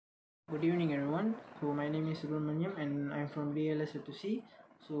Good evening, everyone. So my name is Subramaniam and I'm from DLS2C.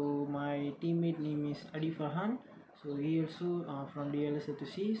 So my teammate name is Adi Farhan. So he also from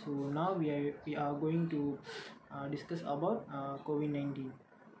DLS2C. So now we are going to discuss about COVID-19.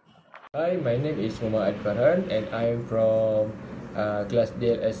 Hi, my name is Muhammad Farhan and I'm from class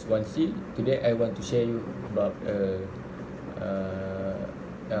DLS1C. Today I want to share you uh,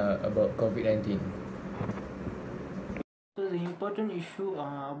 about COVID-19. So the important issue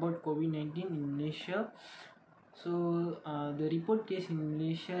about COVID-19 in Malaysia. So the report case in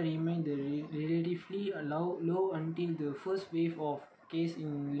Malaysia remained relatively low until the first wave of case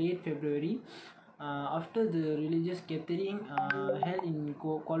in late February. After the religious gathering held in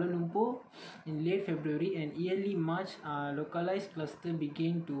Kuala Lumpur in late February and early March, localized cluster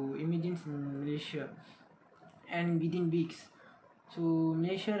began to emerge in Malaysia, and within weeks. So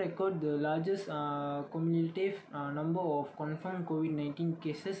Malaysia recorded the largest cumulative number of confirmed COVID-19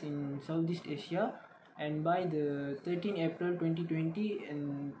 cases in Southeast Asia, and by the 13 April 2020,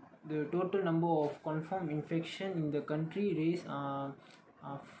 and the total number of confirmed infection in the country raised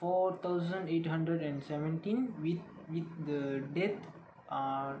 4,817 with the death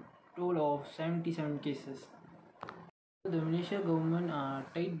toll of 77 cases. The Malaysia government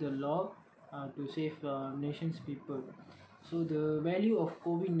tied the law to save nation's people. So the value of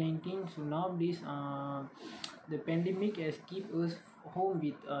COVID-19. So nowadays, the pandemic has keep us home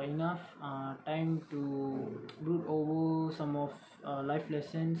with enough time to brood over some of life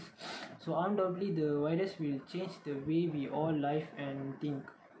lessons. So undoubtedly, the virus will change the way we all live and think.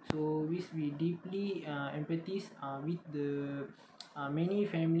 So we deeply empathize with the many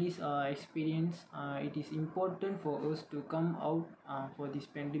families experience. It is important for us to come out for this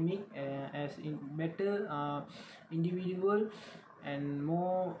pandemic as in better individual and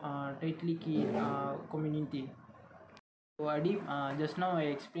more tightly knit community. So Adib, just now I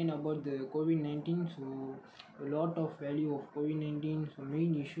explained about the COVID-19. So a lot of value of COVID-19. So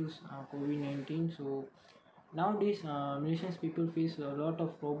main issues COVID-19. So nowadays, Malaysians people face a lot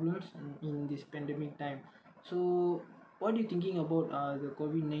of problems in this pandemic time. So what are you thinking about the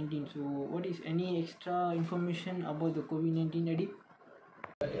COVID-19? So what is any extra information about the COVID-19, Adib?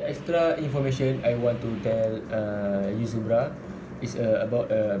 Extra information I want to tell you Zubra is about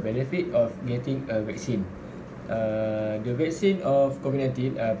benefit of getting a vaccine. The vaccine of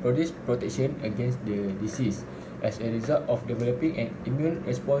COVID-19 produces protection against the disease as a result of developing an immune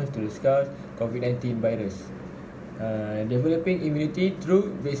response to the SARS-CoV-19 virus. Developing immunity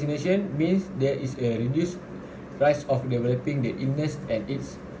through vaccination means there is a reduced risk of developing the illness and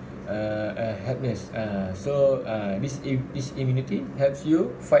its helplessness. This immunity helps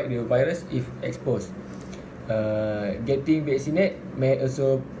you fight the virus if exposed. Getting vaccinated may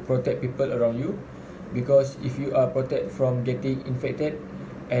also protect people around you, because if you are protected from getting infected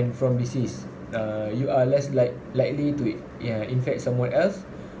and from disease, you are less likely to infect someone else.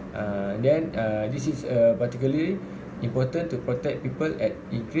 This is particularly important to protect people at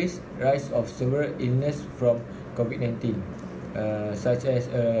increased risk of severe illness from COVID-19, such as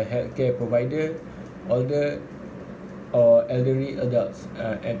a healthcare provider, older or elderly adults,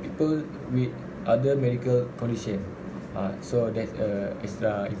 and people with other medical conditions. So that's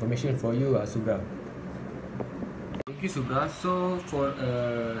extra information for you, Subra. Thank you, Subra. So for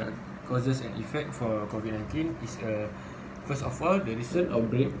causes and effect for COVID-19 is first of all, the recent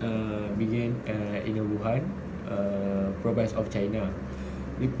outbreak began in Wuhan, province of China.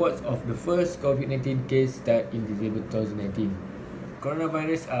 Reports of the first COVID-19 case start in December 2019.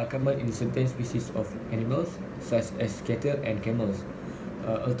 Coronavirus are common in certain species of animals, such as cattle and camels.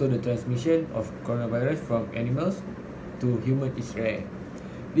 Although the transmission of coronavirus from animals to humans is rare.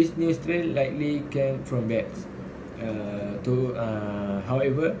 This new strain likely came from bats.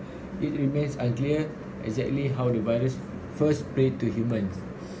 However, it remains unclear exactly how the virus first spread to humans.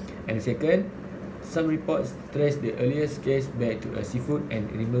 And second, some reports trace the earliest case back to a seafood and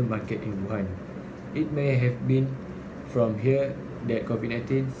animal market in Wuhan. It may have been from here that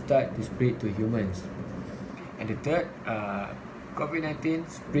COVID-19 started to spread to humans. And the third, COVID-19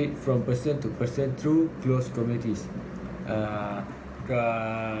 spread from person to person through close communities.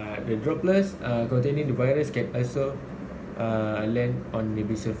 The droplets containing the virus can also land on the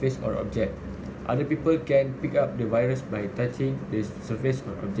surface or object. Other people can pick up the virus by touching the surface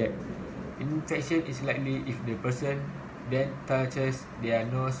or object. Infection is likely if the person then touches their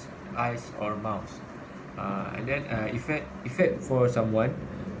nose, eyes, or mouth. Effect for someone,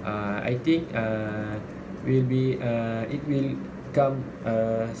 I think will be it will come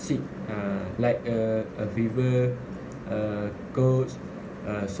sick, like a fever, cold,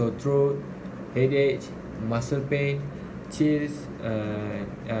 sore throat, headache, muscle pain, chills,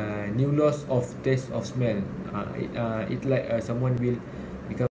 new loss of taste of smell. It like someone will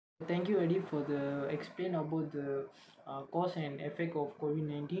become. Thank you, Eddie, for the explain about the cause and effect of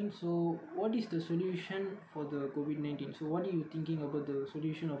COVID-19. So, what is the solution for the COVID-19? So, what are you thinking about the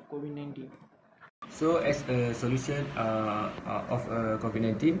solution of COVID-19? So as a solution of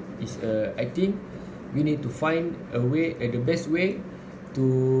COVID-19 is I think we need to find a way, the best way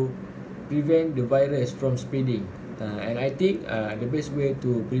to prevent the virus from spreading. And I think the best way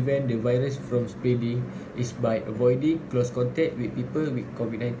to prevent the virus from spreading is by avoiding close contact with people with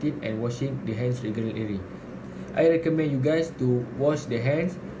COVID-19 and washing the hands regularly. I recommend you guys to wash the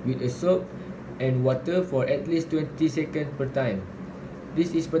hands with a soap and water for at least 20 seconds per time.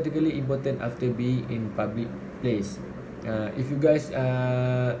 This is particularly important after being in public place. If you guys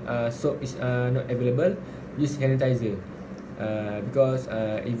soap is not available, use sanitizer. Because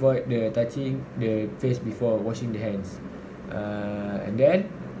avoid the touching the face before washing the hands. And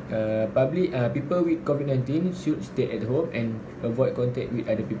then people with COVID-19 should stay at home and avoid contact with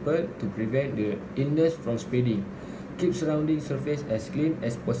other people to prevent the illness from spreading. Keep surrounding surface as clean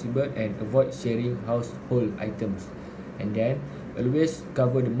as possible and avoid sharing household items. And then always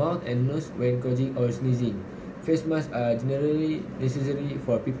cover the mouth and nose when coughing or sneezing. Face masks are generally necessary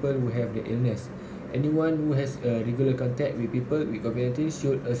for people who have the illness. Anyone who has regular contact with people with COVID-19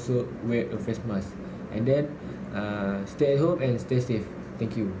 should also wear a face mask. And then stay at home and stay safe.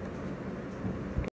 Thank you.